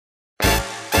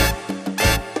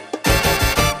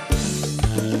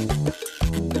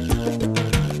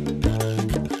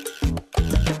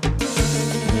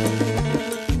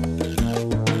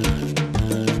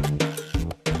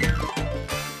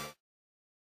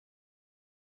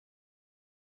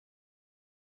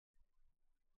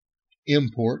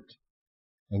import,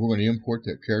 and we're going to import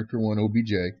that character one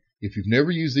OBJ. If you've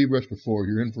never used ZBrush before,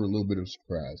 you're in for a little bit of a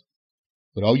surprise.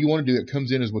 But all you want to do, it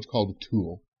comes in as what's called a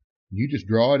tool. You just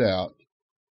draw it out,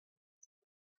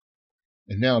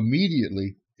 and now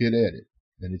immediately hit edit,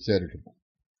 and it's editable.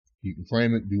 You can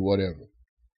frame it, do whatever.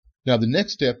 Now the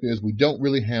next step is we don't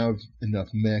really have enough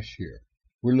mesh here.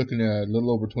 We're looking at a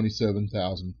little over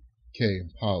 27,000 K in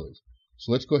polys.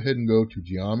 So let's go ahead and go to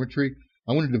geometry.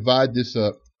 I want to divide this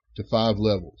up to 5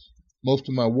 levels. Most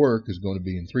of my work is going to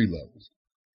be in 3 levels.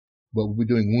 But we'll be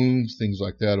doing wounds, things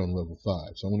like that on level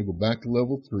 5. So I'm going to go back to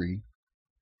level 3.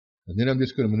 And then I'm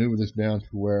just going to maneuver this down to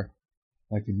where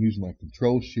I can use my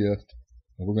control shift.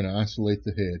 And we're going to isolate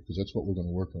the head because that's what we're going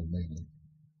to work on mainly.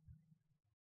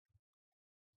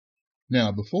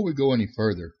 Now, before we go any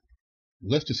further,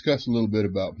 let's discuss a little bit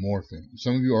about morphing.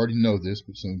 Some of you already know this,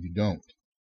 but some of you don't.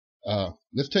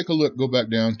 Let's take a look, go back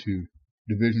down to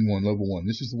Division 1, Level 1.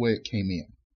 This is the way it came in.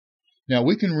 Now,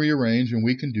 we can rearrange and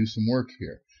we can do some work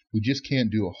here. We just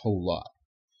can't do a whole lot.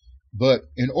 But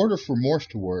in order for morphs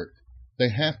to work, they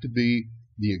have to be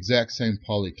the exact same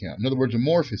poly count. In other words, a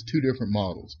morph is 2 different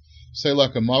models. Say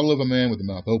like a model of a man with the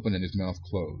mouth open and his mouth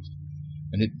closed.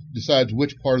 And it decides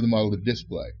which part of the model to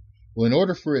display. Well, in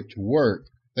order for it to work,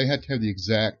 they have to have the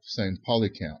exact same poly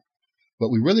count. But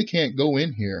we really can't go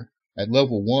in here at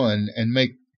level 1 and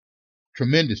make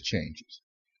tremendous changes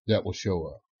that will show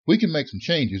up. We can make some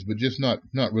changes, but just not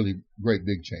really great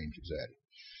big changes at it.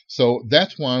 So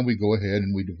that's why we go ahead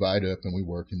and we divide up and we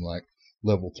work in like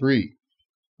level 3.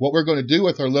 What we're going to do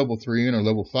with our level 3 and our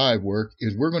level 5 work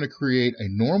is we're going to create a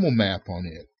normal map on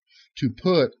it to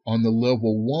put on the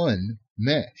level 1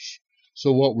 mesh.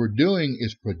 So what we're doing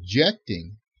is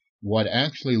projecting what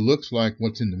actually looks like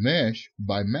what's in the mesh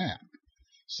by map.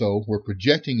 So we're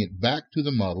projecting it back to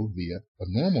the model via a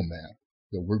normal map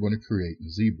that we're going to create in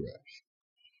ZBrush.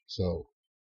 So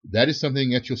that is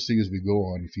something that you'll see as we go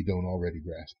on if you don't already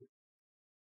grasp it.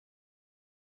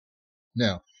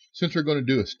 Now, since we're going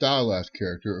to do a stylized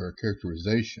character or a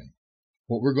characterization,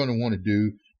 what we're going to want to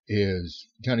do is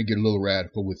kind of get a little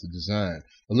radical with the design,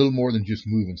 a little more than just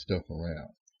moving stuff around.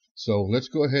 So let's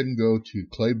go ahead and go to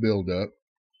clay buildup.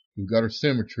 We've got our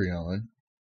symmetry on.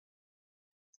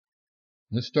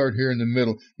 Let's start here in the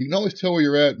middle. You can always tell where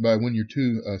you're at by when your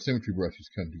 2 symmetry brushes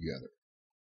come together.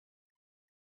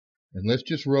 And let's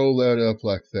just roll that up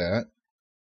like that.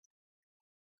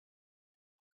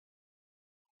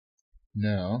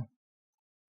 Now,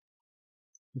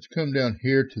 let's come down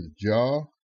here to the jaw.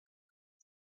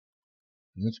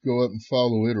 And let's go up and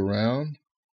follow it around.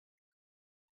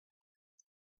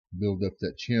 Build up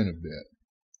that chin a bit.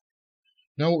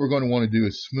 Now what we're going to want to do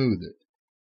is smooth it.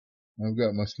 I've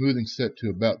got my smoothing set to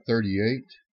about 38.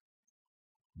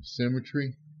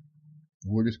 Symmetry.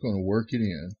 And we're just going to work it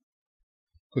in.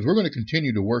 Because we're going to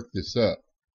continue to work this up.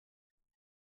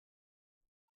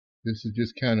 This is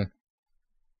just kind of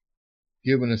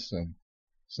giving us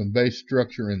some base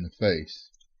structure in the face.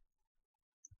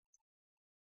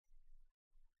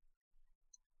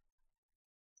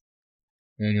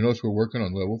 And you notice we're working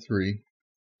on level 3.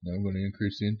 Now I'm going to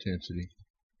increase the intensity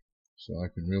so I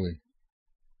can really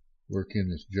work in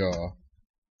this jaw.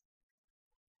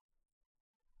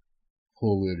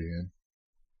 Pull it in.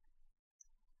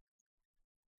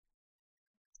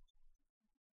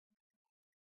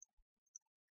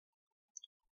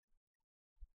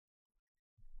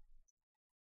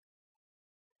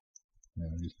 Now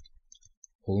just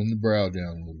pulling the brow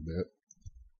down a little bit.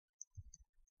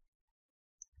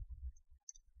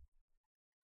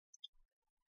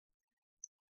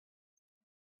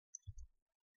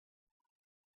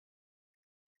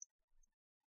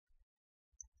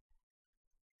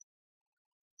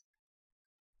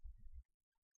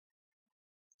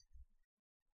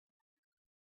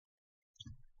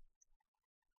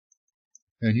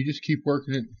 And you just keep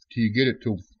working it till you get it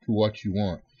to what you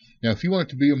want. Now, if you want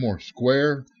it to be a more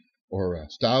square or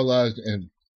stylized, and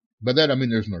by that I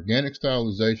mean there's an organic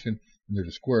stylization and there's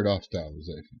a squared off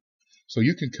stylization. So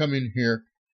you can come in here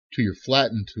to your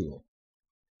flatten tool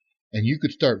and you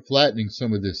could start flattening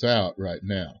some of this out right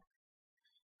now.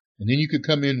 And then you could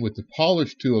come in with the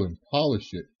polish tool and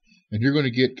polish it, and you're going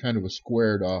to get kind of a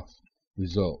squared off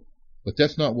result. But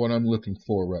that's not what I'm looking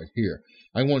for right here.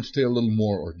 I want to stay a little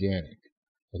more organic,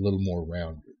 a little more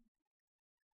rounded.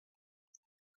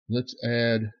 Let's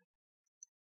add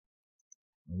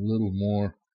a little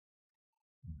more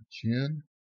chin.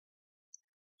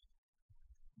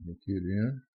 Look it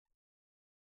in.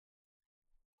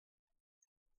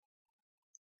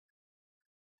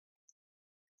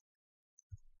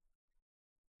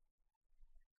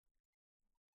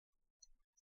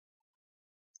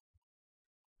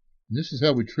 And this is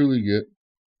how we truly get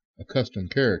a custom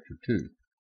character too.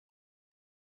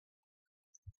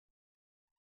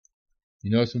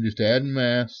 You notice I'm just adding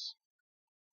mass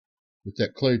with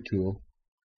that clay tool.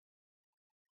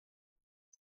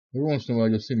 Every once in a while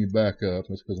you'll see me back up.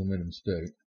 That's because I made a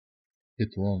mistake.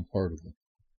 Hit the wrong part of the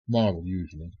model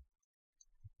usually.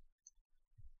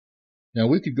 Now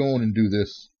we could go on and do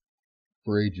this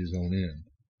for ages on end.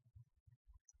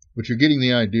 But you're getting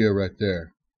the idea right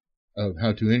there of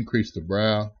how to increase the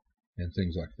brow and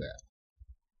things like that.